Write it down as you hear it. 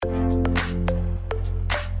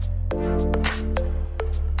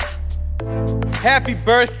Happy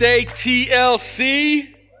birthday,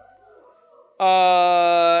 TLC.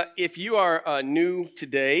 If you are new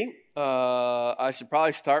today, I should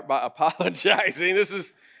probably start by apologizing. This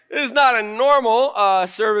is not a normal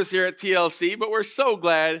service here at TLC, but we're so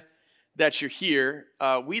glad that you're here.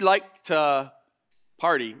 We like to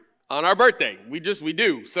party on our birthday. We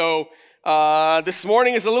do. So this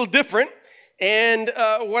morning is a little different. And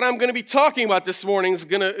what I'm going to be talking about this morning is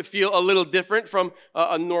going to feel a little different from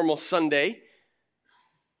a normal Sunday.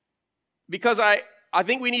 Because I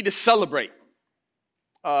think we need to celebrate.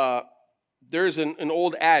 There's an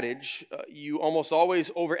old adage, you almost always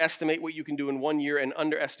overestimate what you can do in 1 year and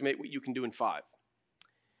underestimate what you can do in 5.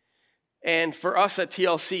 And for us at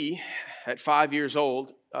TLC, at 5 years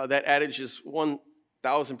old, that adage is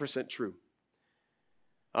 1,000% true.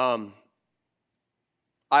 I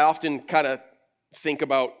often kind of think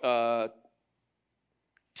about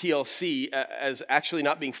TLC as actually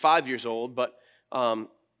not being 5 years old, but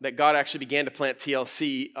that God actually began to plant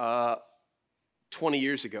TLC 20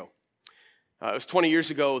 years ago. It was 20 years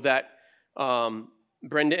ago that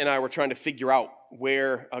Brenda and I were trying to figure out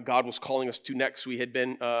where God was calling us to next. We had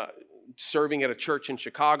been serving at a church in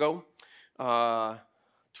Chicago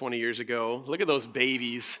 20 years ago. Look at those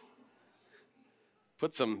babies.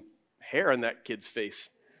 Put some hair on that kid's face.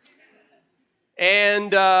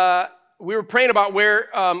 And we were praying about where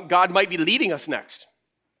God might be leading us next.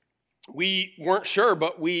 We weren't sure,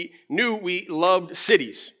 but we knew we loved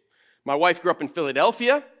cities. My wife grew up in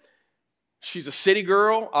Philadelphia. She's a city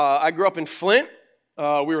girl. I grew up in Flint.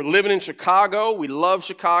 We were living in Chicago. We loved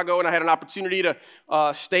Chicago, and I had an opportunity to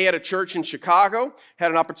stay at a church in Chicago. Had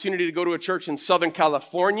an opportunity to go to a church in Southern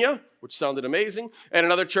California, which sounded amazing, and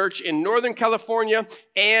another church in Northern California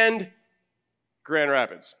and Grand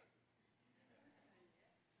Rapids.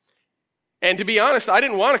 And to be honest, I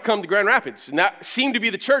didn't want to come to Grand Rapids. And that seemed to be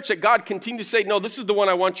the church that God continued to say, no, this is the one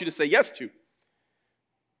I want you to say yes to.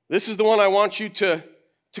 This is the one I want you to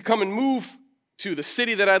come and move to, the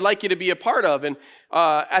city that I'd like you to be a part of. And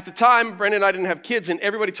at the time, Brenda and I didn't have kids, and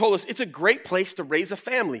everybody told us it's a great place to raise a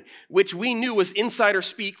family, which we knew was insider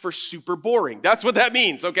speak for super boring. That's what that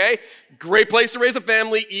means, okay? Great place to raise a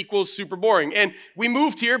family equals super boring. And we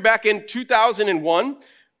moved here back in 2001,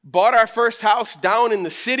 bought our first house down in the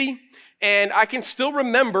city. And I can still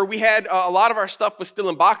remember we had a lot of our stuff was still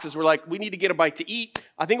in boxes. We're like, we need to get a bite to eat.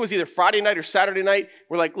 I think it was either Friday night or Saturday night.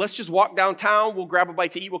 We're like, let's just walk downtown. We'll grab a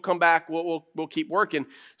bite to eat. We'll come back. We'll keep working.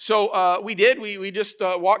 So we did. We just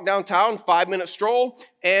walked downtown, 5-minute stroll,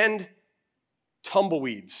 and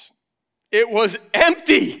tumbleweeds. It was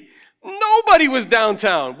empty. Nobody was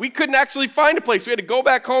downtown. We couldn't actually find a place. We had to go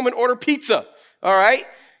back home and order pizza. All right?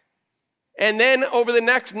 And then over the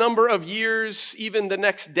next number of years, even the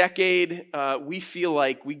next decade, we feel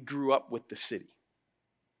like we grew up with the city.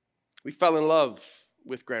 We fell in love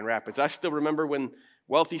with Grand Rapids. I still remember when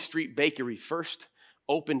Wealthy Street Bakery first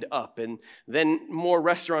opened up, and then more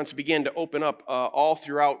restaurants began to open up all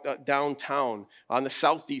throughout downtown on the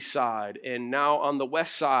southeast side and now on the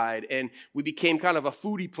west side, and we became kind of a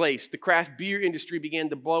foodie place. The craft beer industry began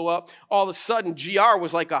to blow up. All of a sudden, GR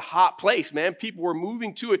was like a hot place, man. People were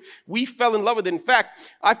moving to it. We fell in love with it. In fact,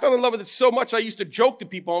 I fell in love with it so much I used to joke to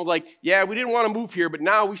people. I was like, yeah, we didn't want to move here, but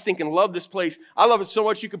now we stink and love this place. I love it so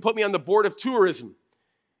much you can put me on the board of tourism.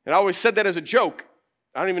 And I always said that as a joke.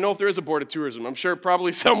 I don't even know if there is a board of tourism. I'm sure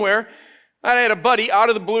probably somewhere. I had a buddy out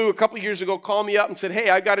of the blue a couple years ago call me up and said, hey,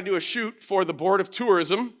 I got to do a shoot for the board of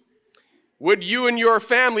tourism. Would you and your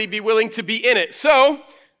family be willing to be in it? So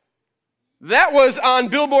that was on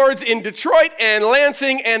billboards in Detroit and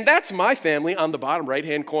Lansing, and that's my family on the bottom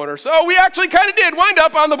right-hand corner. So we actually kind of did wind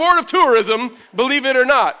up on the board of tourism, believe it or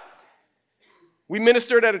not. We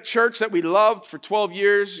ministered at a church that we loved for 12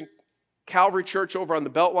 years, Calvary Church over on the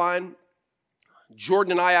Beltline.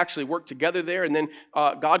 Jordan and I actually worked together there, and then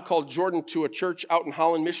God called Jordan to a church out in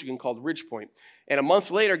Holland, Michigan called Ridgepoint. And a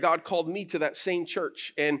month later, God called me to that same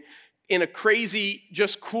church. And in a crazy,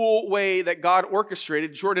 just cool way that God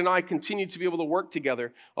orchestrated, Jordan and I continued to be able to work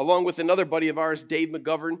together, along with another buddy of ours, Dave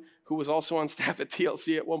McGovern, who was also on staff at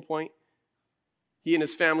TLC at one point. He and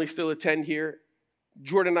his family still attend here.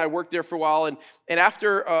 Jordan and I worked there for a while, and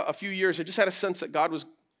after a few years, I just had a sense that God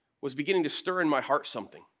was beginning to stir in my heart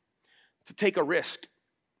something. To take a risk,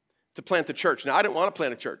 to plant a church. Now, I didn't want to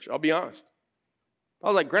plant a church, I'll be honest. I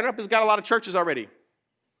was like, Grand Rapids got a lot of churches already.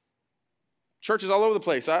 Churches all over the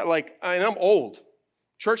place. I'm old.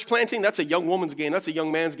 Church planting, that's a young woman's game. That's a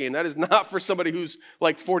young man's game. That is not for somebody who's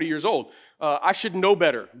like 40 years old. I should know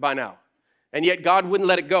better by now. And yet God wouldn't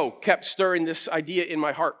let it go, kept stirring this idea in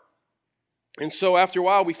my heart. And so after a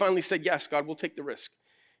while, we finally said, yes, God, we'll take the risk.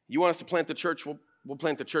 You want us to plant the church, we'll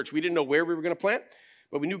plant the church. We didn't know where we were going to plant,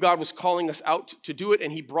 but we knew God was calling us out to do it,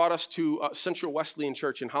 and he brought us to Central Wesleyan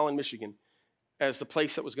Church in Holland, Michigan, as the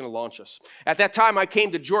place that was going to launch us. At that time, I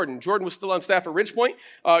came to Jordan. Jordan was still on staff at Ridgepoint.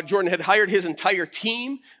 Jordan had hired his entire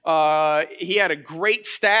team. He had a great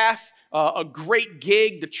staff, a great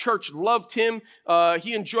gig. The church loved him.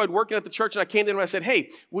 He enjoyed working at the church, and I came to him and I said, hey,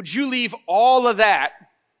 would you leave all of that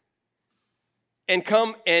and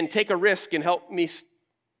come and take a risk and help me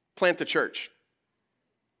plant the church?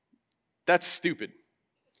 That's stupid.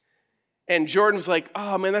 And Jordan was like,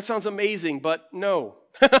 oh man, that sounds amazing, but no.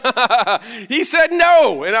 He said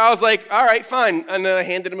no. And I was like, all right, fine. And then I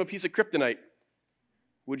handed him a piece of kryptonite.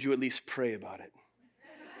 Would you at least pray about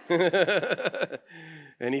it?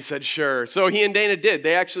 And he said, sure. So he and Dana did.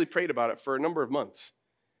 They actually prayed about it for a number of months.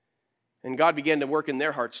 And God began to work in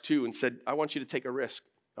their hearts too and said, I want you to take a risk.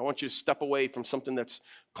 I want you to step away from something that's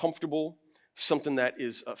comfortable, something that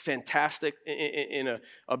is fantastic in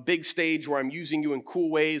a big stage where I'm using you in cool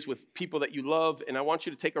ways with people that you love, and I want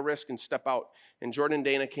you to take a risk and step out. And Jordan and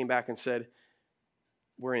Dana came back and said,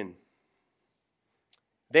 we're in.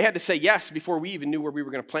 They had to say yes before we even knew where we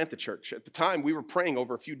were going to plant the church. At the time, we were praying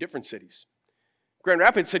over a few different cities. Grand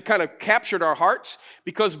Rapids had kind of captured our hearts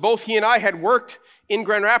because both he and I had worked in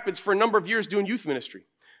Grand Rapids for a number of years doing youth ministry.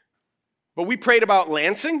 But we prayed about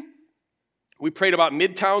Lansing, we prayed about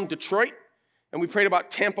Midtown Detroit, and we prayed about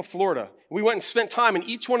Tampa, Florida. We went and spent time in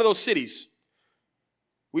each one of those cities.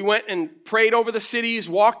 We went and prayed over the cities,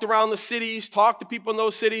 walked around the cities, talked to people in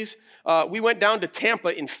those cities. We went down to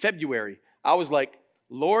Tampa in February. I was like,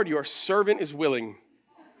 Lord, your servant is willing.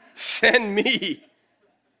 Send me.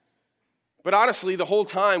 But honestly, the whole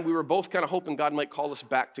time, we were both kind of hoping God might call us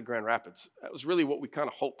back to Grand Rapids. That was really what we kind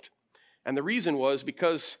of hoped. And the reason was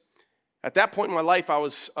because at that point in my life,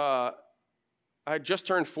 I had just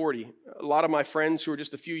turned 40. A lot of my friends who were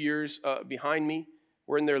just a few years behind me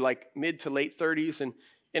were in their like mid to late 30s, and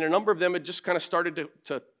a number of them had just kind of started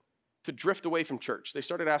to drift away from church. They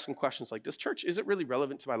started asking questions like, is it really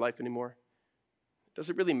relevant to my life anymore? Does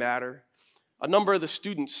it really matter? A number of the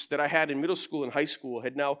students that I had in middle school and high school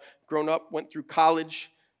had now grown up, went through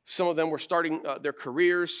college. Some of them were starting their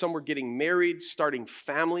careers. Some were getting married, starting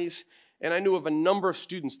families. And I knew of a number of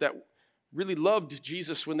students that really loved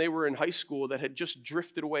Jesus when they were in high school that had just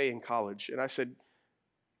drifted away in college. And I said,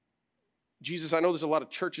 Jesus, I know there's a lot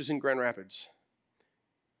of churches in Grand Rapids,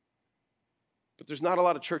 but there's not a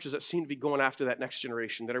lot of churches that seem to be going after that next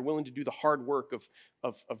generation, that are willing to do the hard work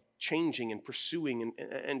of changing and pursuing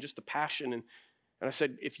and just the passion. And I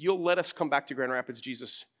said, if you'll let us come back to Grand Rapids,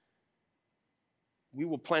 Jesus, we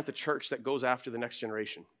will plant the church that goes after the next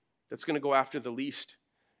generation, that's going to go after the least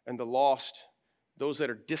and the lost, those that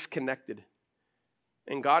are disconnected.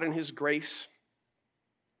 And God in his grace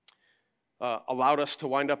allowed us to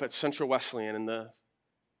wind up at Central Wesleyan. And the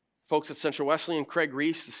folks at Central Wesleyan, Craig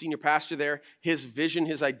Reese, the senior pastor there, his vision,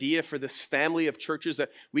 his idea for this family of churches that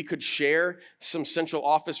we could share some central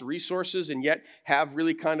office resources and yet have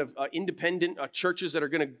really kind of independent churches that are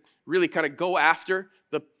going to really kind of go after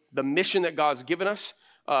the mission that God's given us.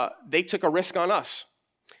 They took a risk on us.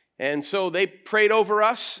 And so they prayed over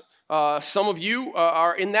us. Some of you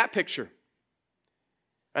are in that picture.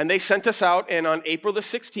 And they sent us out, and on April the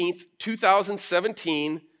 16th,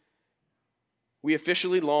 2017, we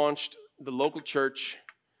officially launched the local church,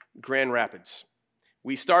 Grand Rapids.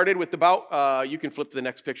 We started with about, you can flip to the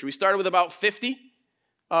next picture. We started with about 50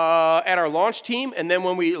 at our launch team, and then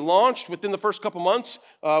when we launched, within the first couple months,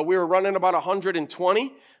 we were running about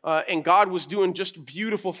 120, and God was doing just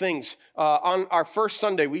beautiful things. On our first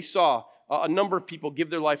Sunday, we saw a number of people give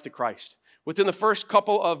their life to Christ. Within the first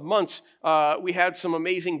couple of months, we had some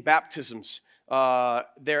amazing baptisms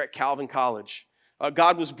there at Calvin College.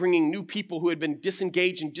 God was bringing new people who had been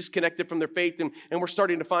disengaged and disconnected from their faith, and we're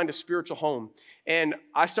starting to find a spiritual home. And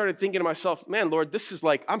I started thinking to myself, man, Lord, this is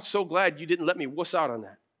like, I'm so glad you didn't let me wuss out on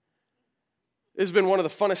that. This has been one of the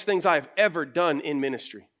funnest things I've ever done in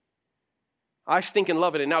ministry. I stinking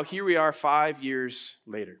love it, and now here we are 5 years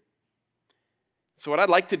later. So what I'd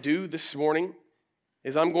like to do this morning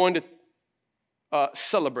is I'm going to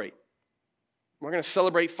celebrate. We're going to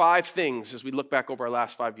celebrate 5 things as we look back over our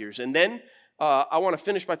last 5 years. And then I want to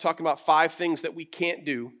finish by talking about 5 things that we can't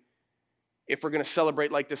do if we're going to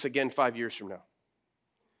celebrate like this again 5 years from now.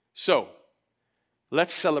 So,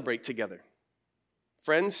 let's celebrate together.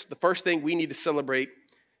 Friends, the first thing we need to celebrate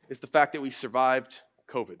is the fact that we survived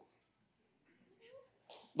COVID.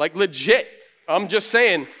 Like legit, I'm just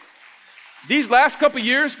saying, these last couple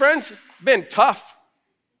years, friends, been tough.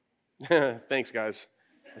 Thanks, guys.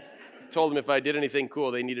 I told them if I did anything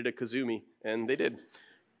cool, they needed a kazoomy, and they did.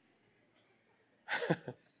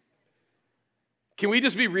 Can we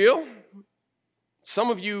just be real?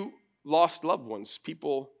 Some of you lost loved ones,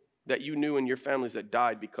 people that you knew in your families that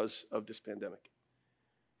died because of this pandemic.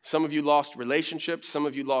 Some of you lost relationships. Some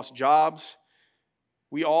of you lost jobs.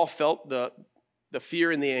 We all felt the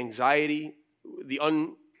fear and the anxiety, the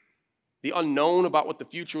unknown about what the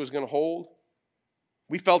future was going to hold.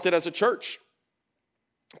 We felt it as a church.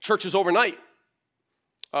 Churches overnight.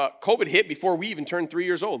 COVID hit before we even turned 3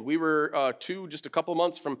 years old. We were just a couple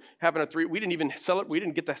months from having we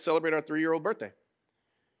didn't get to celebrate our 3-year-old birthday.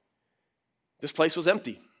 This place was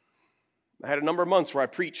empty. I had a number of months where I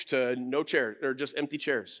preached to no chairs, or just empty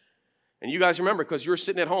chairs. And you guys remember, because you were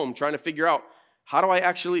sitting at home trying to figure out, how do I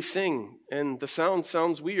actually sing? And the sound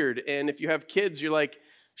sounds weird. And if you have kids, you're like,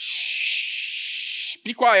 shh,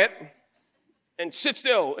 be quiet, and sit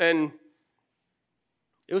still. And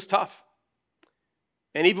it was tough.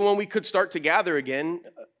 And even when we could start to gather again,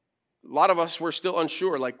 a lot of us were still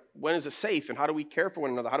unsure, like, when is it safe? And how do we care for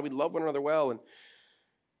one another? How do we love one another well? And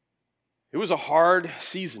it was a hard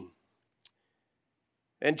season.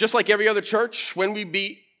 And just like every other church, when we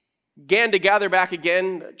began to gather back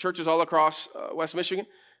again, churches all across West Michigan,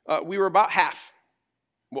 we were about half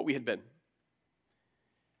what we had been.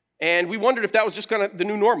 And we wondered if that was just kind of the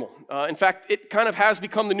new normal. In fact, it kind of has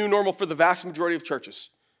become the new normal for the vast majority of churches.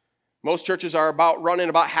 Most churches are running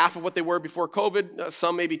about half of what they were before COVID,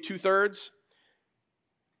 some maybe 2/3.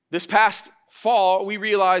 This past fall, we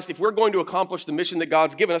realized if we're going to accomplish the mission that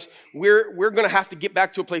God's given us, we're going to have to get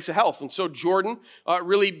back to a place of health. And so Jordan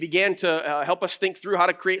really began to help us think through how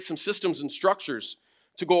to create some systems and structures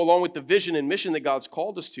to go along with the vision and mission that God's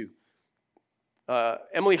called us to.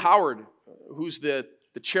 Emily Howard, who's the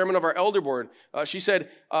chairman of our elder board, she said,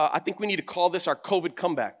 I think we need to call this our COVID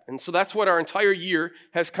comeback. And so that's what our entire year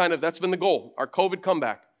that's been the goal, our COVID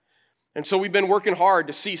comeback. And so we've been working hard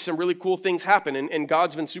to see some really cool things happen, and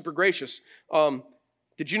God's been super gracious.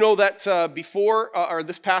 Did you know that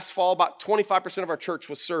this past fall, about 25% of our church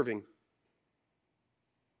was serving?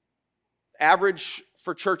 Average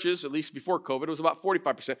for churches, at least before COVID, was about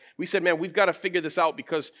 45%. We said, man, we've got to figure this out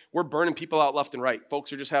because we're burning people out left and right.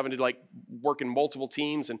 Folks are just having to work in multiple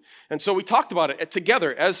teams. And so we talked about it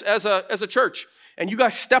together as a church. And you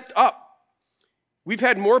guys stepped up. We've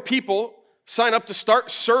had more people sign up to start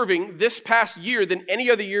serving this past year than any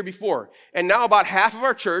other year before. And now about half of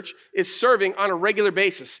our church is serving on a regular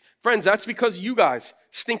basis. Friends, that's because you guys,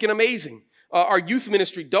 stinking amazing. Our youth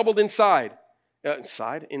ministry doubled in size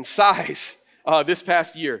this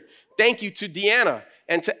past year. Thank you to Deanna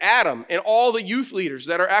and to Adam and all the youth leaders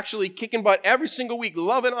that are actually kicking butt every single week,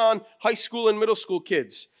 loving on high school and middle school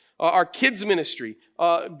kids. Our kids ministry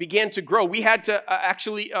began to grow. We had to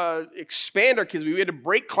actually expand our kids. We had to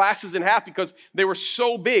break classes in half because they were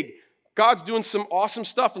so big. God's doing some awesome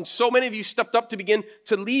stuff, and so many of you stepped up to begin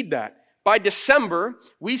to lead that. By December,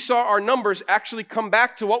 we saw our numbers actually come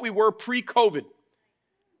back to what we were pre-COVID.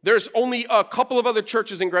 There's only a couple of other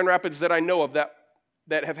churches in Grand Rapids that I know of that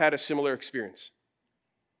have had a similar experience.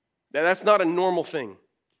 Now, that's not a normal thing.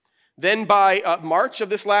 Then by March of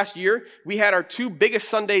this last year, we had our 2 biggest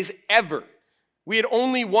Sundays ever. We had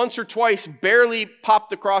only once or twice barely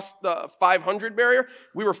popped across the 500 barrier.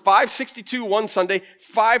 We were 562 one Sunday,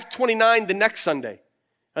 529 the next Sunday.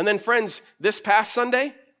 And then, friends, this past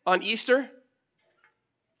Sunday on Easter,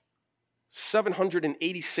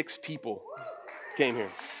 786 people came here.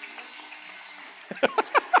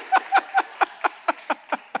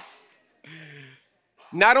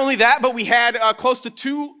 Not only that, but we had close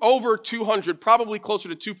to over 200, probably closer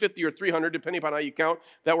to 250 or 300, depending upon how you count,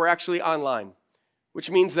 that were actually online.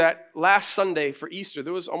 Which means that last Sunday for Easter,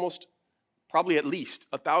 there was probably at least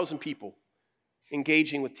 1,000 people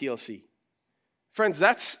engaging with TLC. Friends,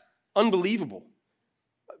 that's unbelievable.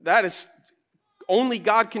 That is, only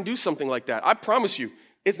God can do something like that. I promise you,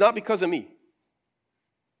 it's not because of me.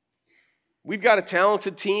 We've got a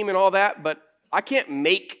talented team and all that, but I can't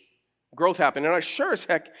make growth happen. And I sure as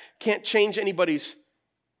heck can't change anybody's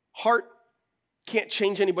heart, can't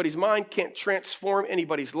change anybody's mind, can't transform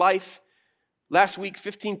anybody's life. Last week,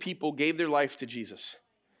 15 people gave their life to Jesus.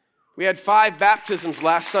 We had 5 baptisms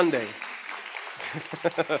last Sunday.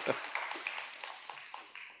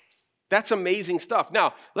 That's amazing stuff.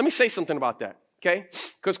 Now, let me say something about that, okay?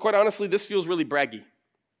 Because quite honestly, this feels really braggy.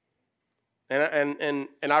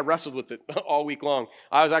 And I wrestled with it all week long.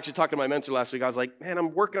 I was actually talking to my mentor last week. I was like, man,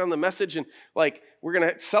 I'm working on the message, and we're going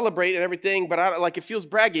to celebrate and everything, but it feels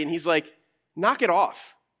braggy. And he's like, knock it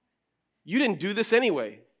off. You didn't do this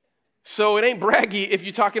anyway. So it ain't braggy if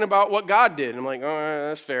you're talking about what God did. And I'm like, oh,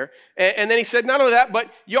 that's fair. And then he said, not only that,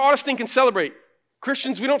 but you ought to stink and celebrate.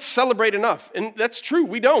 Christians, we don't celebrate enough. And that's true,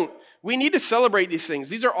 we don't. We need to celebrate these things.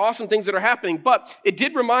 These are awesome things that are happening. But it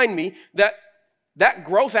did remind me that that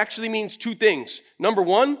growth actually means two things. Number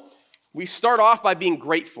one, we start off by being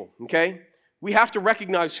grateful, okay? We have to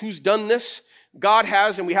recognize who's done this. God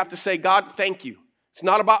has, and we have to say, God, thank you. It's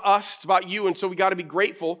not about us, it's about you. And so we got to be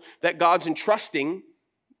grateful that God's entrusting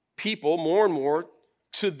people more and more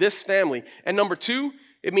to this family. And number two,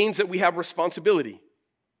 it means that we have responsibility.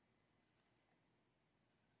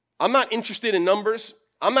 I'm not interested in numbers.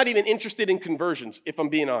 I'm not even interested in conversions, if I'm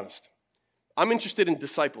being honest. I'm interested in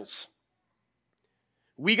disciples.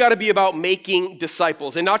 We got to be about making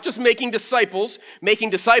disciples, and not just making disciples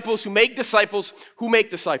who make disciples who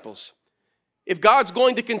make disciples. If God's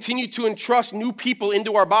going to continue to entrust new people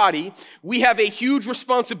into our body, we have a huge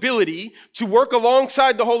responsibility to work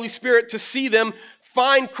alongside the Holy Spirit to see them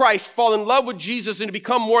find Christ, fall in love with Jesus, and to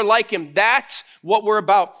become more like him. That's what we're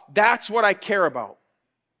about. That's what I care about.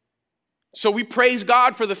 So we praise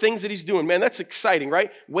God for the things that he's doing. Man, that's exciting,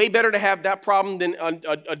 right? Way better to have that problem than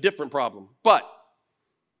a different problem. But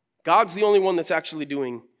God's the only one that's actually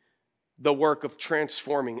doing the work of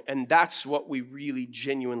transforming, and that's what we really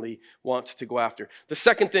genuinely want to go after. The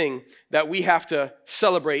second thing that we have to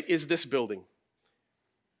celebrate is this building.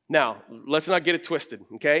 Now, let's not get it twisted,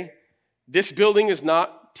 okay? This building is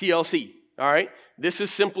not TLC, all right? This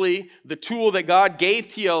is simply the tool that God gave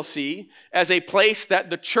TLC as a place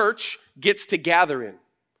that the church gets to gather in.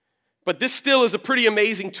 But this still is a pretty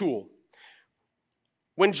amazing tool.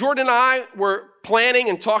 When Jordan and I were planning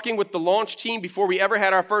and talking with the launch team before we ever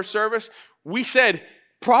had our first service, we said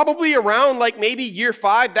probably around like maybe year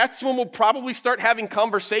 5, that's when we'll probably start having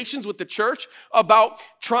conversations with the church about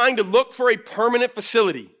trying to look for a permanent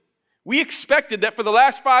facility. We expected that for the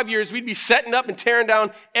last 5 years, we'd be setting up and tearing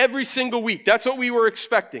down every single week. That's what we were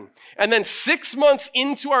expecting. And then 6 months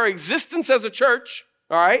into our existence as a church,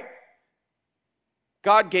 all right,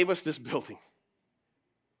 God gave us this building.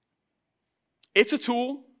 It's a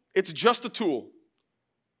tool. It's just a tool.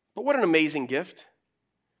 But what an amazing gift.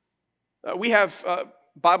 We have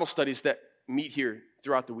Bible studies that meet here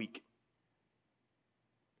throughout the week.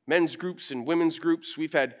 Men's groups and women's groups.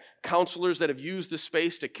 We've had counselors that have used this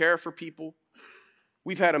space to care for people.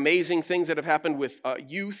 We've had amazing things that have happened with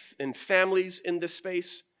youth and families in this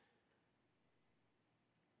space.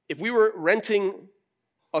 If we were renting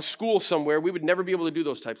a school somewhere, we would never be able to do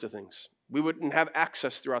those types of things. We wouldn't have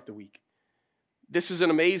access throughout the week. This is an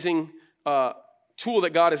amazing tool that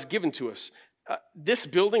God has given to us. This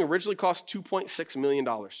building originally cost $2.6 million.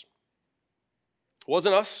 It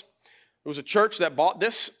wasn't us. It was a church that bought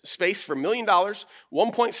this space for $1 million.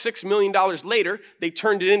 $1.6 million later, they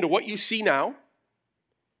turned it into what you see now.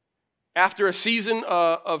 After a season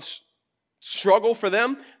of struggle for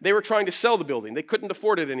them, they were trying to sell the building. They couldn't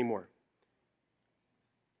afford it anymore.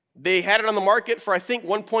 They had it on the market for, I think,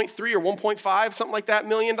 1.3 or 1.5, something like that, $1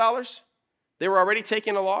 million. They were already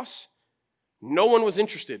taking a loss. No one was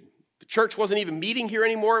interested. The church wasn't even meeting here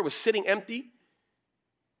anymore. It was sitting empty.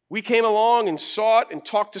 We came along and saw it and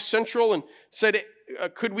talked to Central and said,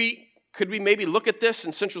 could we maybe look at this?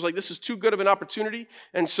 And Central's like, this is too good of an opportunity.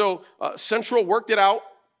 And so Central worked it out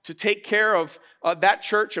to take care of that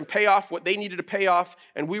church and pay off what they needed to pay off.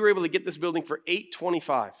 And we were able to get this building for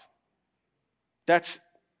 $825. That's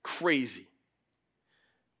crazy.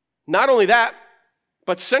 Not only that,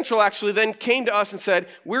 but Central actually then came to us and said,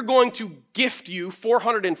 we're going to gift you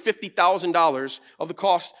 $450,000 of the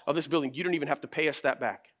cost of this building. You don't even have to pay us that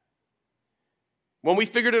back. When we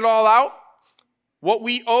figured it all out, what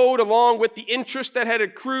we owed along with the interest that had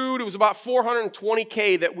accrued, it was about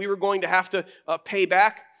 $420K that we were going to have to pay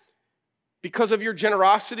back. Because of your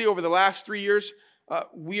generosity over the last 3 years,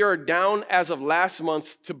 we are down as of last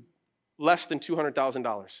month to less than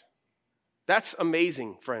 $200,000. That's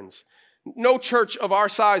amazing, friends. No church of our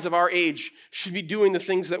size, of our age, should be doing the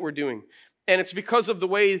things that we're doing. And it's because of the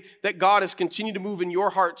way that God has continued to move in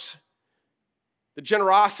your hearts, the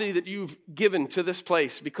generosity that you've given to this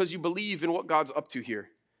place, because you believe in what God's up to here.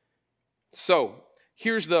 So,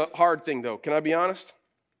 here's the hard thing, though. Can I be honest?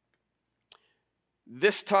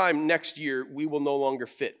 This time next year, we will no longer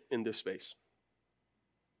fit in this space.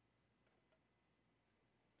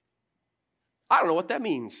 I don't know what that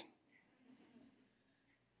means.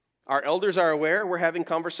 Our elders are aware. We're having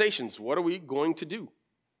conversations. What are we going to do?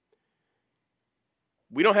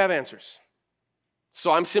 We don't have answers.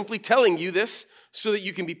 So I'm simply telling you this so that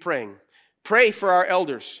you can be praying. Pray for our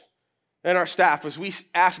elders and our staff as we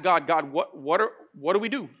ask God, what do we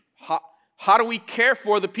do? How do we care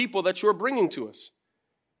for the people that you're bringing to us?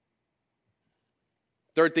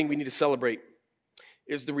 Third thing we need to celebrate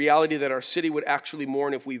is the reality that our city would actually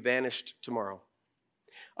mourn if we vanished tomorrow.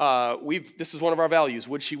 This is one of our values,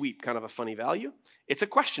 would she weep? Kind of a funny value. It's a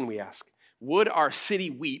question we ask. Would our city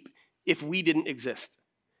weep if we didn't exist?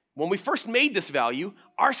 When we first made this value,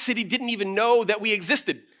 our city didn't even know that we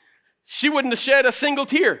existed. She wouldn't have shed a single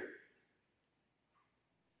tear.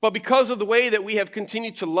 But because of the way that we have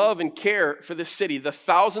continued to love and care for this city, the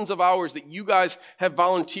thousands of hours that you guys have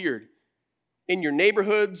volunteered in your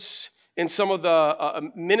neighborhoods, in some of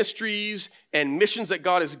the ministries and missions that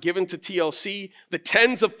God has given to TLC, the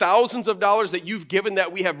tens of thousands of dollars that you've given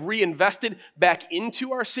that we have reinvested back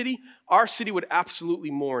into our city would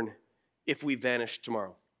absolutely mourn if we vanished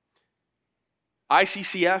tomorrow.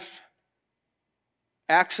 ICCF,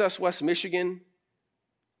 Access West Michigan,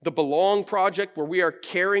 the Belong Project, where we are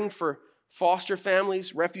caring for foster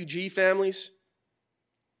families, refugee families.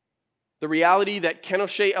 The reality that Ken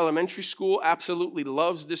O'Shea Elementary School absolutely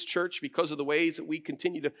loves this church because of the ways that we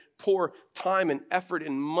continue to pour time and effort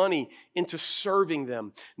and money into serving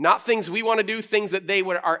them. Not things we want to do, things that they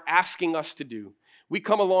are asking us to do. We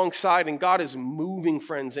come alongside and God is moving,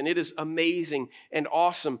 friends, and it is amazing and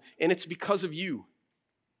awesome, and it's because of you.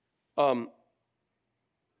 One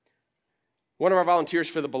of our volunteers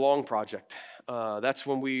for the Belong Project, that's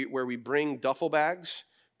where we bring duffel bags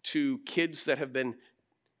to kids that have been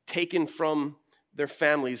taken from their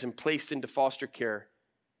families and placed into foster care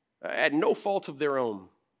at no fault of their own,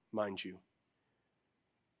 mind you.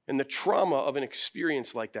 And the trauma of an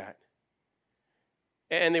experience like that.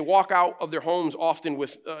 And they walk out of their homes often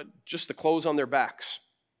with just the clothes on their backs.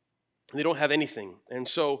 And they don't have anything. And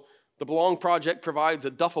so the Belong Project provides a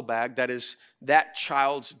duffel bag that is that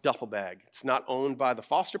child's duffel bag. It's not owned by the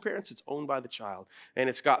foster parents, it's owned by the child. And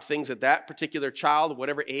it's got things that that particular child,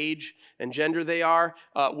 whatever age and gender they are,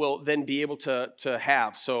 will then be able to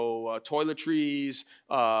have. So toiletries,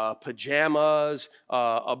 pajamas,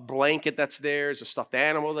 a blanket that's theirs, a stuffed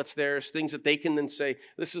animal that's theirs, things that they can then say,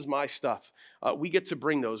 this is my stuff. We get to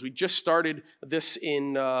bring those. We just started this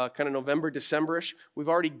in kind of November, December-ish. We've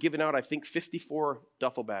already given out, I think, 54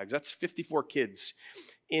 duffel bags. That's 54 kids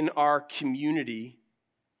in our community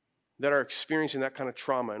that are experiencing that kind of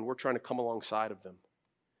trauma, and we're trying to come alongside of them.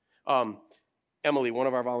 Emily, one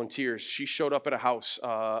of our volunteers, she showed up at a house,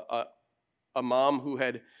 a mom who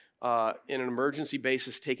had, in an emergency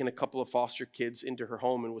basis, taken a couple of foster kids into her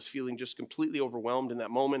home and was feeling just completely overwhelmed in that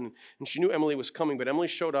moment. And she knew Emily was coming, but Emily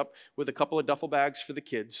showed up with a couple of duffel bags for the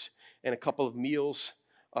kids and a couple of meals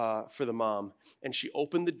for the mom. And she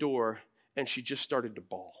opened the door and she just started to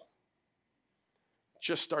bawl.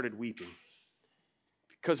 Just started weeping.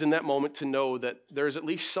 Because in that moment, to know that there's at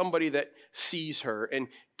least somebody that sees her and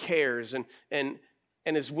cares and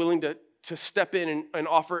is willing to step in and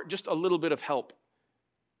offer just a little bit of help.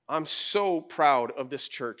 I'm so proud of this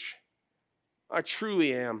church. I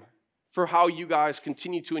truly am, for how you guys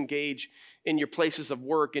continue to engage in your places of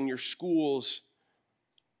work, in your schools,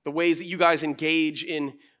 the ways that you guys engage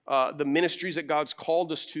in the ministries that God's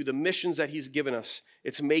called us to, the missions that He's given us.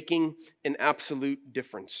 It's making an absolute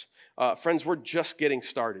difference. Friends, we're just getting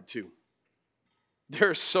started too.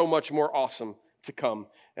 There's so much more awesome to come,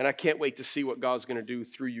 and I can't wait to see what God's going to do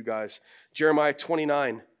through you guys. Jeremiah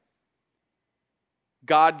 29.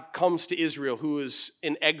 God comes to Israel, who is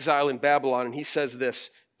in exile in Babylon, and He says this: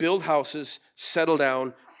 build houses, settle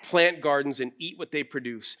down, plant gardens, and eat what they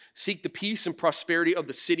produce. Seek the peace and prosperity of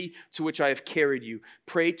the city to which I have carried you.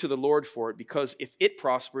 Pray to the Lord for it, because if it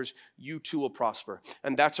prospers, you too will prosper.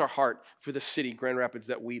 And that's our heart for the city, Grand Rapids,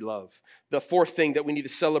 that we love. The fourth thing that we need to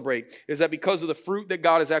celebrate is that because of the fruit that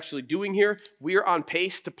God is actually doing here, we are on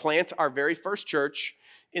pace to plant our very first church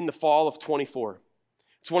in the fall of 24.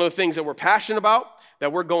 It's one of the things that we're passionate about,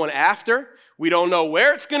 that we're going after. We don't know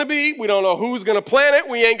where it's going to be. We don't know who's going to plant it.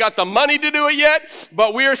 We ain't got the money to do it yet,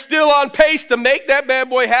 but we are still on pace to make that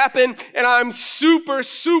bad boy happen, and I'm super,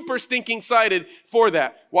 super stinking excited for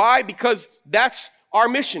that. Why? Because that's our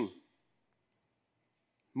mission.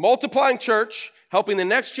 Multiplying church, helping the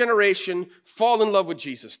next generation fall in love with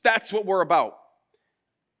Jesus. That's what we're about.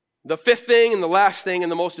 The fifth thing and the last thing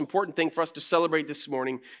and the most important thing for us to celebrate this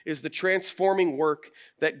morning is the transforming work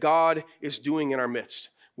that God is doing in our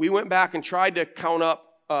midst. We went back and tried to count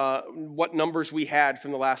up what numbers we had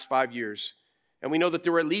from the last 5 years. And we know that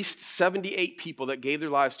there were at least 78 people that gave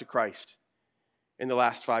their lives to Christ in the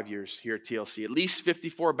last 5 years here at TLC. At least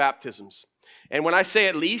 54 baptisms. And when I say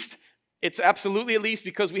at least, it's absolutely at least,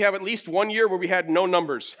 because we have at least 1 year where we had no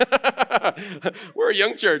numbers. We're a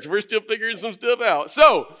young church. We're still figuring some stuff out.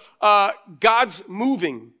 So, God's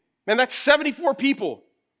moving. And that's 74 people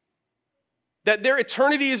that their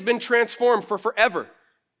eternity has been transformed for forever.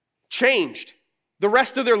 Changed. the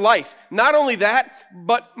rest of their life. Not only that,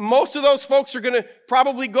 but most of those folks are going to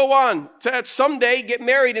probably go on to someday get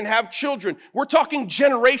married and have children. We're talking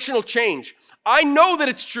generational change. I know that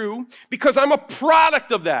it's true because I'm a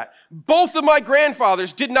product of that. Both of my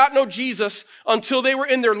grandfathers did not know Jesus until they were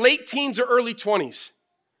in their late teens or early 20s.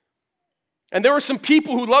 And there were some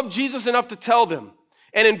people who loved Jesus enough to tell them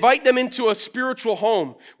and invite them into a spiritual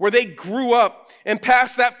home where they grew up and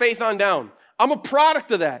passed that faith on down. I'm a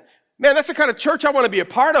product of that. Man, that's the kind of church I want to be a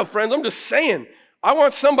part of, friends. I'm just saying. I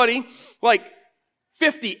want somebody like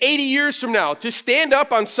 50, 80 years from now to stand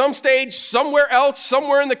up on some stage somewhere else,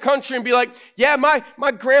 somewhere in the country and be like, yeah,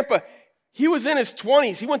 my grandpa, he was in his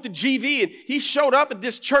 20s. He went to GV and he showed up at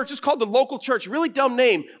this church. It's called the local church. Really dumb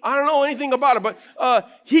name. I don't know anything about it, but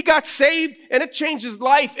he got saved and it changed his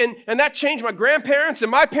life. And that changed my grandparents and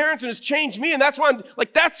my parents and it's changed me. And that's why I'm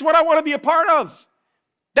like, that's what I want to be a part of.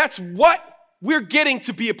 That's what we're getting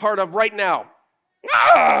to be a part of right now.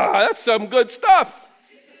 That's some good stuff.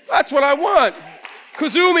 That's what I want.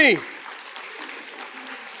 Kazumi.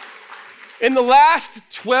 In the last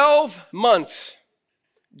 12 months,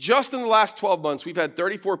 just in the last 12 months, we've had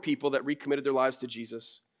 34 people that recommitted their lives to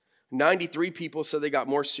Jesus. 93 people said they got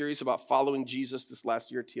more serious about following Jesus this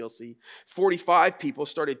last year at TLC. 45 people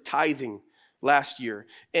started tithing last year.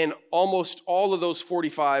 And almost all of those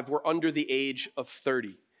 45 were under the age of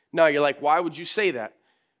 30. Now, you're like, why would you say that?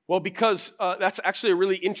 Well, because that's actually a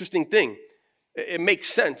really interesting thing. It makes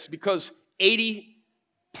sense because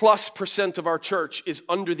 80+% of our church is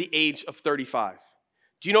under the age of 35.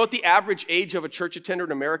 Do you know what the average age of a church attender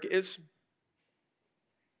in America is?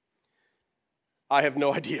 I have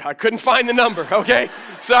no idea. I couldn't find the number, okay?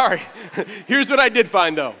 Sorry. Here's what I did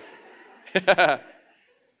find, though.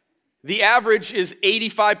 The average is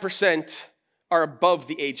 85% are above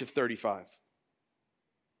the age of 35.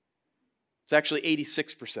 It's actually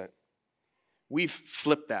 86%. We've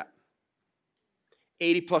flipped that.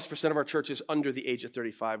 80+% of our church is under the age of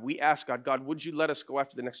 35. We ask God, would you let us go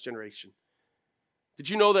after the next generation? Did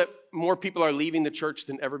you know that more people are leaving the church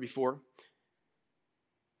than ever before?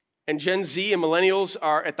 And Gen Z and millennials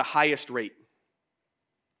are at the highest rate.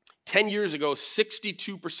 10 years ago,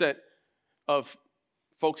 62% of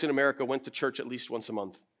folks in America went to church at least once a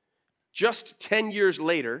month. Just 10 years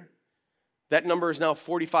later, that number is now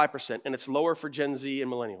 45%, and it's lower for Gen Z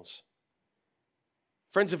and millennials.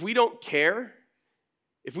 Friends, if we don't care,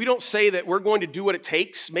 if we don't say that we're going to do what it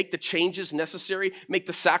takes, make the changes necessary, make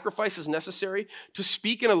the sacrifices necessary to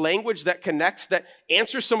speak in a language that connects, that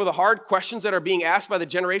answers some of the hard questions that are being asked by the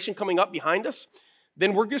generation coming up behind us,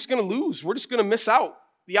 then we're just going to lose. We're just going to miss out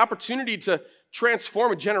the opportunity to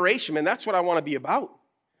transform a generation. Man, that's what I want to be about.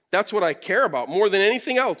 That's what I care about more than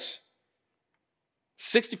anything else.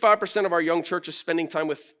 65% of our young church is spending time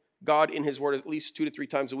with God in His Word at least 2 to 3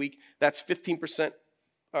 times a week. That's 15%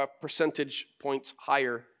 percentage points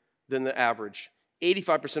higher than the average.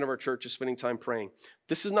 85% of our church is spending time praying.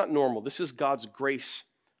 This is not normal. This is God's grace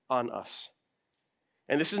on us.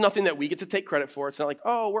 And this is nothing that we get to take credit for. It's not like,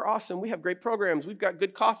 oh, we're awesome. We have great programs. We've got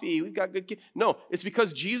good coffee. We've got good... No, it's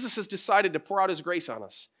because Jesus has decided to pour out His grace on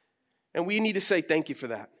us. And we need to say thank you for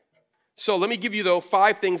that. So let me give you, though,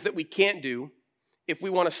 5 things that we can't do if we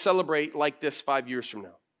want to celebrate like this 5 years from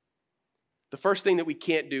now. The first thing that we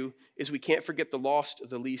can't do is we can't forget the lost,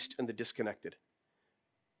 the least, and the disconnected.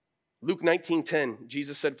 Luke 19:10,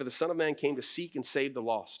 Jesus said, "For the Son of Man came to seek and save the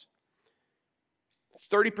lost."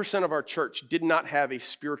 30% of our church did not have a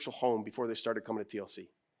spiritual home before they started coming to TLC.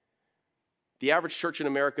 The average church in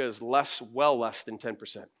America is well less than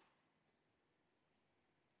 10%.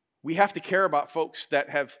 We have to care about folks that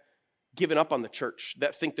have given up on the church,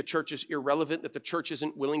 that think the church is irrelevant, that the church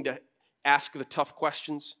isn't willing to ask the tough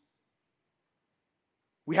questions.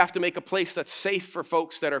 We have to make a place that's safe for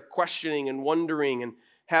folks that are questioning and wondering and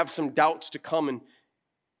have some doubts to come and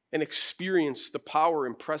experience the power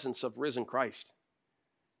and presence of risen Christ.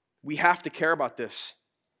 We have to care about this.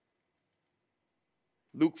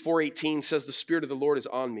 Luke 4:18 says, "The Spirit of the Lord is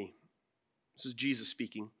on me." This is Jesus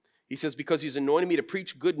speaking. He says, "Because He's anointed me to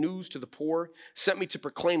preach good news to the poor, sent me to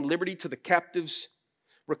proclaim liberty to the captives,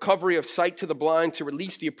 recovery of sight to the blind, to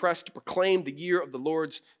release the oppressed, to proclaim the year of the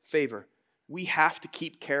Lord's favor." We have to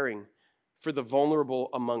keep caring for the vulnerable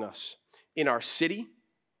among us in our city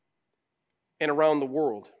and around the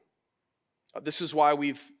world. This is why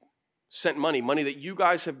we've sent money that you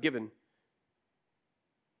guys have given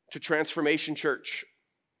to Transformation Church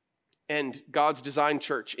and God's Design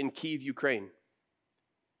Church in Kyiv, Ukraine.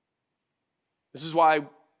 This is why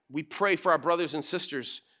we pray for our brothers and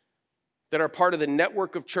sisters that are part of the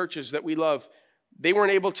network of churches that we love. They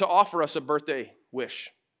weren't able to offer us a birthday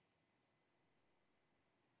wish.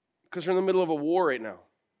 Because we're in the middle of a war right now.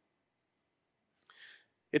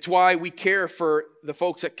 It's why we care for the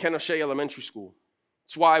folks at Ken O'Shea Elementary School.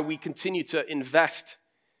 It's why we continue to invest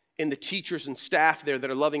in the teachers and staff there that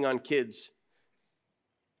are loving on kids.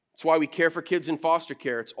 It's why we care for kids in foster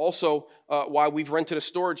care. It's also why we've rented a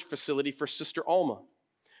storage facility for Sister Alma.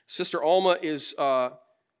 Sister Alma is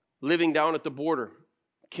living down at the border,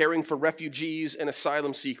 caring for refugees and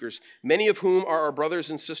asylum seekers, many of whom are our brothers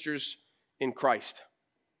and sisters in Christ.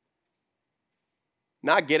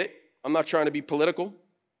 Now, I get it. I'm not trying to be political.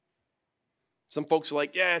 Some folks are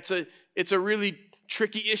like, yeah, it's a really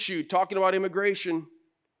tricky issue talking about immigration.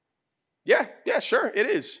 Yeah, sure, it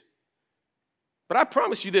is. But I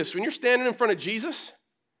promise you this, when you're standing in front of Jesus,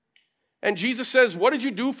 and Jesus says, what did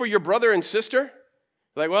you do for your brother and sister?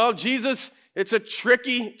 Like, well, Jesus, it's a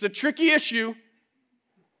tricky issue.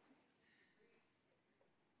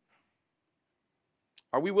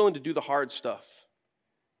 Are we willing to do the hard stuff?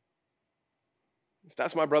 If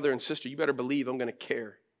that's my brother and sister, you better believe I'm going to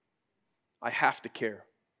care. I have to care.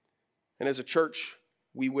 And as a church,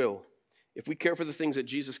 we will. If we care for the things that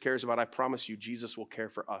Jesus cares about, I promise you, Jesus will care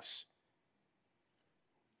for us.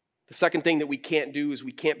 The second thing that we can't do is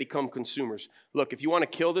we can't become consumers. Look, if you want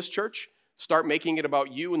to kill this church, start making it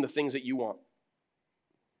about you and the things that you want.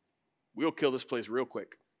 We'll kill this place real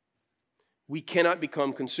quick. We cannot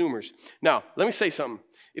become consumers. Now, let me say something.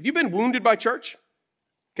 If you've been wounded by church,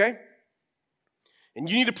 okay, and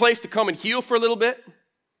you need a place to come and heal for a little bit,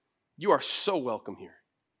 you are so welcome here.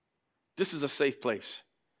 This is a safe place,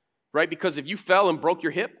 right? Because if you fell and broke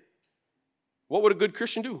your hip, what would a good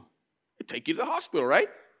Christian do? They'd take you to the hospital, right?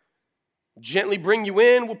 Gently bring you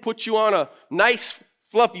in. We'll put you on a nice,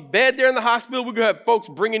 fluffy bed there in the hospital. We're going to have folks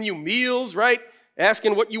bringing you meals, right?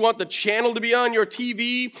 Asking what you want the channel to be on your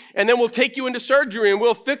TV. And then we'll take you into surgery and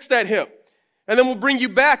we'll fix that hip. And then we'll bring you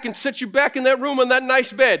back and sit you back in that room on that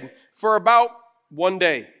nice bed for about 1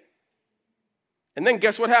 day. And then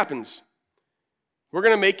guess what happens? We're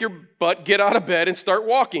going to make your butt get out of bed and start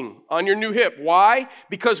walking on your new hip. Why?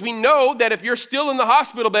 Because we know that if you're still in the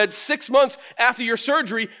hospital bed 6 months after your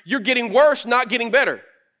surgery, you're getting worse, not getting better.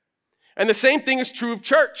 And the same thing is true of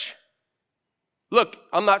church. Look,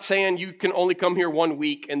 I'm not saying you can only come here 1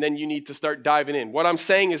 week and then you need to start diving in. What I'm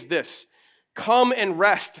saying is this: come and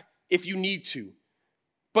rest if you need to.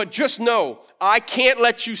 But just know, I can't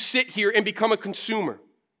let you sit here and become a consumer.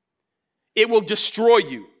 It will destroy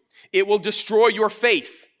you. It will destroy your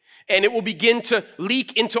faith. And it will begin to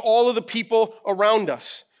leak into all of the people around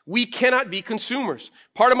us. We cannot be consumers.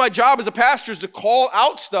 Part of my job as a pastor is to call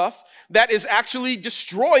out stuff that is actually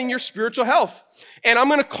destroying your spiritual health. And I'm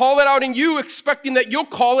going to call it out in you, expecting that you'll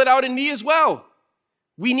call it out in me as well.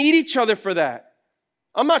 We need each other for that.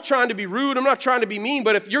 I'm not trying to be rude. I'm not trying to be mean.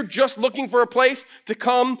 But if you're just looking for a place to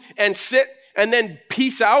come and sit and then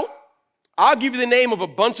peace out, I'll give you the name of a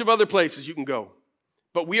bunch of other places you can go.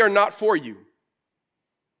 But we are not for you.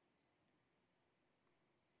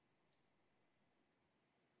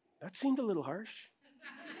 That seemed a little harsh.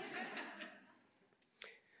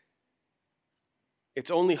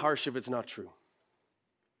 It's only harsh if it's not true.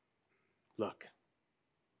 Look,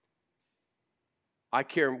 I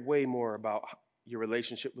care way more about your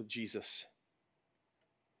relationship with Jesus.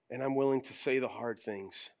 And I'm willing to say the hard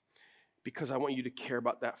things because I want you to care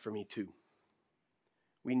about that for me too.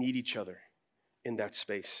 We need each other in that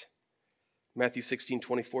space. Matthew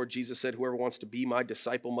 16:24, Jesus said, whoever wants to be my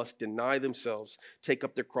disciple must deny themselves, take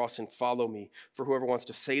up their cross and follow me. For whoever wants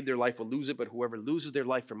to save their life will lose it, but whoever loses their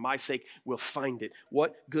life for my sake will find it.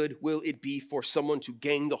 What good will it be for someone to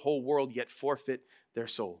gain the whole world yet forfeit their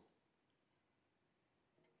soul?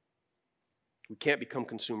 We can't become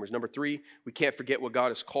consumers. Number 3, we can't forget what God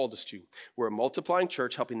has called us to. We're a multiplying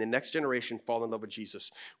church helping the next generation fall in love with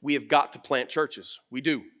Jesus. We have got to plant churches. We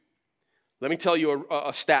do. Let me tell you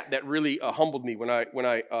a stat that really humbled me when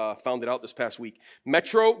I found it out this past week.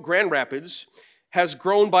 Metro Grand Rapids has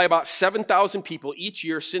grown by about 7,000 people each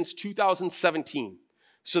year since 2017.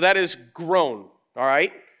 So that has grown, all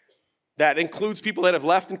right? That includes people that have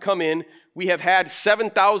left and come in. We have had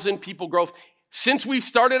 7,000 people growth. Since we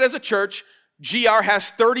started as a church, GR has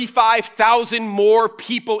 35,000 more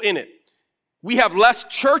people in it. We have less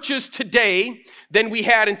churches today than we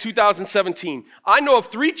had in 2017. I know of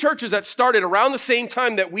 3 churches that started around the same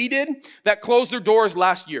time that we did that closed their doors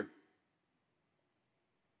last year.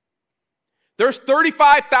 There's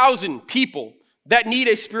 35,000 people that need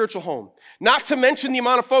a spiritual home. Not to mention the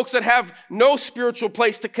amount of folks that have no spiritual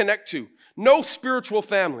place to connect to, no spiritual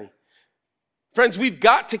family. Friends, we've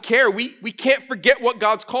got to care. We can't forget what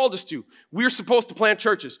God's called us to. We're supposed to plant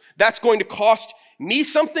churches. That's going to cost me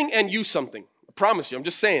something and you something. I promise you, I'm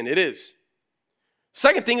just saying, it is.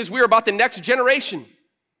 Second thing is we're about the next generation.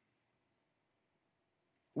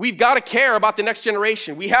 We've got to care about the next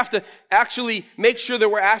generation. We have to actually make sure that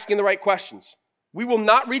we're asking the right questions. We will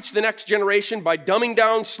not reach the next generation by dumbing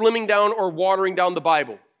down, slimming down, or watering down the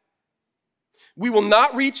Bible. We will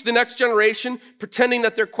not reach the next generation pretending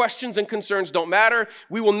that their questions and concerns don't matter.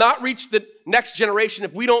 We will not reach the next generation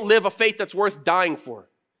if we don't live a faith that's worth dying for.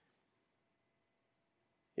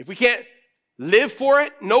 If we can't live for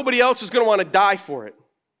it, nobody else is going to want to die for it.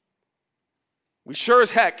 We sure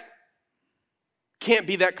as heck can't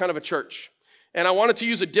be that kind of a church. And I wanted to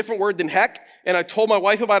use a different word than heck, and I told my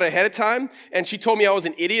wife about it ahead of time, and she told me I was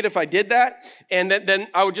an idiot if I did that, and then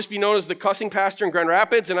I would just be known as the cussing pastor in Grand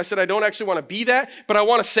Rapids, and I said I don't actually want to be that, but I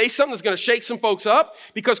want to say something that's going to shake some folks up,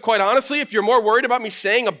 because quite honestly, if you're more worried about me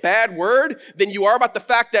saying a bad word than you are about the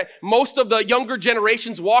fact that most of the younger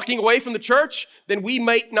generation's walking away from the church, then we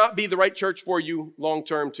might not be the right church for you long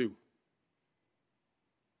term too.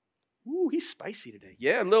 Ooh, he's spicy today.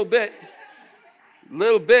 Yeah, a little bit. A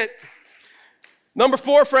little bit. Number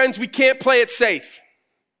 4, friends, we can't play it safe.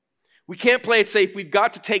 We can't play it safe. We've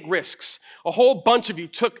got to take risks. A whole bunch of you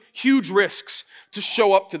took huge risks to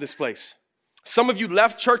show up to this place. Some of you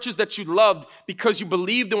left churches that you loved because you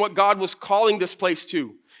believed in what God was calling this place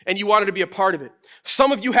to, and you wanted to be a part of it.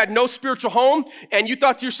 Some of you had no spiritual home, and you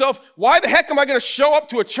thought to yourself, why the heck am I going to show up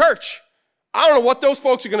to a church? I don't know what those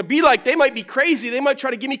folks are going to be like. They might be crazy. They might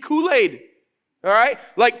try to give me Kool-Aid. All right?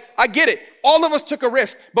 Like, I get it. All of us took a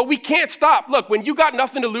risk, but we can't stop. Look, when you got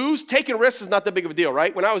nothing to lose, taking risks is not that big of a deal,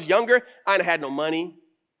 right? When I was younger, I had no money.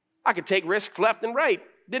 I could take risks left and right.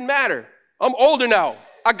 Didn't matter. I'm older now.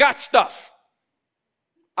 I got stuff.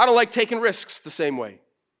 I don't like taking risks the same way.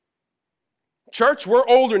 Church, we're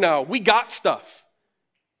older now. We got stuff.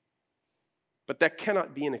 But that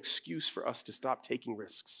cannot be an excuse for us to stop taking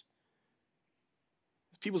risks.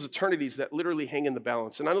 People's eternities that literally hang in the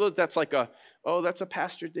balance. And I know that that's like that's a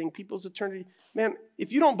pastor thing, people's eternity. Man,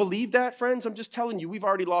 if you don't believe that, friends, I'm just telling you, we've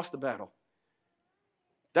already lost the battle.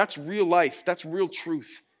 That's real life. That's real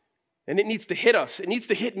truth. And it needs to hit us. It needs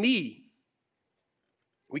to hit me.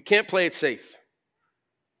 We can't play it safe.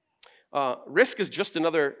 Risk is just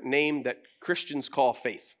another name that Christians call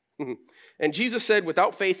faith. And Jesus said,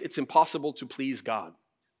 without faith, it's impossible to please God.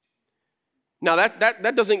 Now,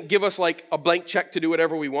 that doesn't give us like a blank check to do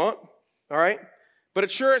whatever we want, all right? But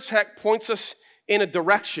it sure as heck points us in a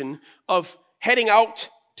direction of heading out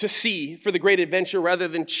to sea for the great adventure rather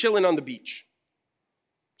than chilling on the beach.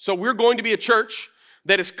 So we're going to be a church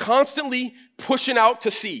that is constantly pushing out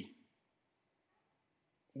to sea.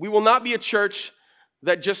 We will not be a church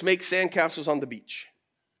that just makes sandcastles on the beach.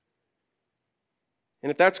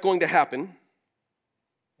 And if that's going to happen,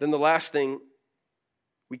 then the last thing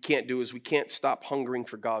we can't do is we can't stop hungering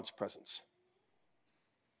for God's presence.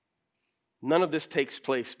 None of this takes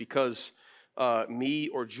place because me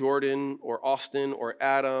or Jordan or Austin or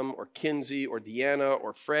Adam or Kinsey or Deanna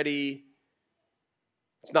or Freddie.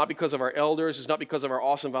 It's not because of our elders. It's not because of our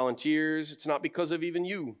awesome volunteers. It's not because of even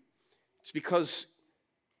you. It's because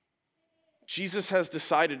Jesus has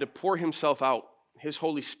decided to pour himself out, his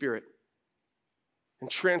Holy Spirit, and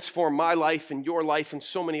transform my life and your life and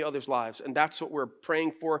so many others' lives. And that's what we're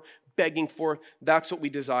praying for, begging for. That's what we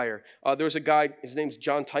desire. There's a guy, his name's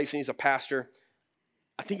John Tyson. He's a pastor.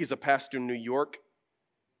 I think he's a pastor in New York,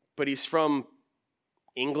 but he's from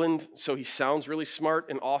England, so he sounds really smart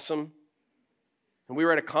and awesome. And we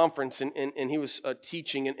were at a conference, and he was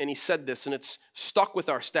teaching, and he said this, and it's stuck with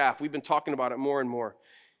our staff. We've been talking about it more and more.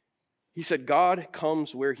 He said, God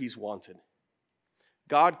comes where he's wanted.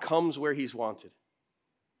 God comes where he's wanted.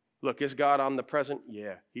 Look, is God omnipresent?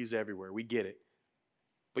 Yeah, he's everywhere. We get it.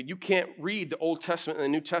 But you can't read the Old Testament and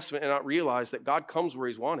the New Testament and not realize that God comes where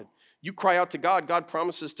he's wanted. You cry out to God, God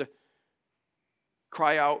promises to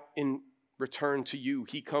cry out in return to you.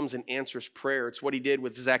 He comes and answers prayer. It's what he did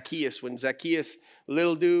with Zacchaeus. When Zacchaeus,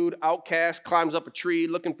 little dude, outcast, climbs up a tree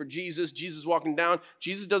looking for Jesus, Jesus walking down.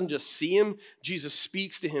 Jesus doesn't just see him. Jesus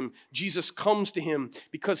speaks to him. Jesus comes to him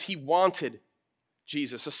because he wanted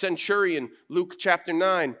Jesus. A centurion, Luke chapter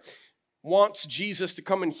 9, wants Jesus to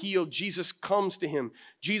come and heal. Jesus comes to him.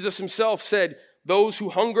 Jesus himself said, those who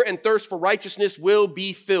hunger and thirst for righteousness will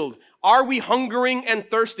be filled. Are we hungering and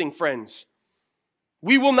thirsting, friends?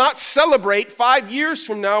 We will not celebrate 5 years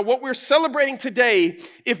from now what we're celebrating today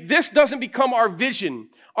if this doesn't become our vision,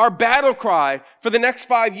 our battle cry for the next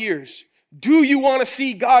 5 years. Do you want to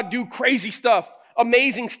see God do crazy stuff?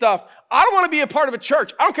 Amazing stuff. I don't want to be a part of a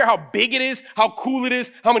church. I don't care how big it is, how cool it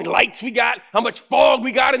is, how many lights we got, how much fog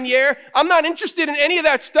we got in the air. I'm not interested in any of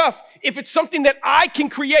that stuff if it's something that I can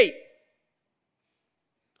create.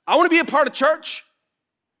 I want to be a part of church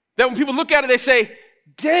That when people look at it, they say,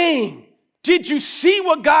 dang, did you see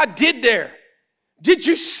what God did there? Did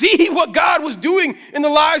you see what God was doing in the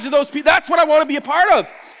lives of those people? That's what I want to be a part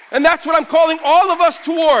of. And that's what I'm calling all of us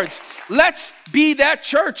towards. Let's be that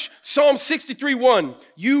church. Psalm 63:1.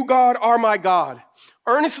 You, God, are my God.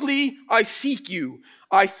 Earnestly I seek you.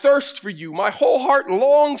 I thirst for you. My whole heart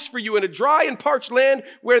longs for you in a dry and parched land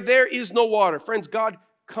where there is no water. Friends, God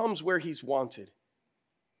comes where he's wanted.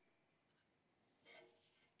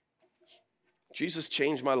 Jesus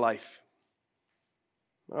changed my life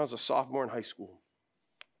when I was a sophomore in high school.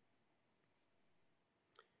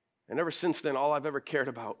 And ever since then, all I've ever cared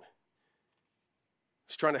about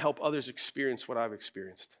is trying to help others experience what I've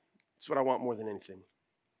experienced. It's what I want more than anything.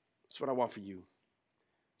 It's what I want for you.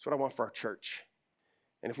 It's what I want for our church.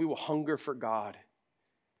 And if we will hunger for God,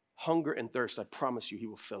 hunger and thirst, I promise you, he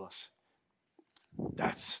will fill us.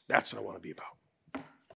 That's what I want to be about.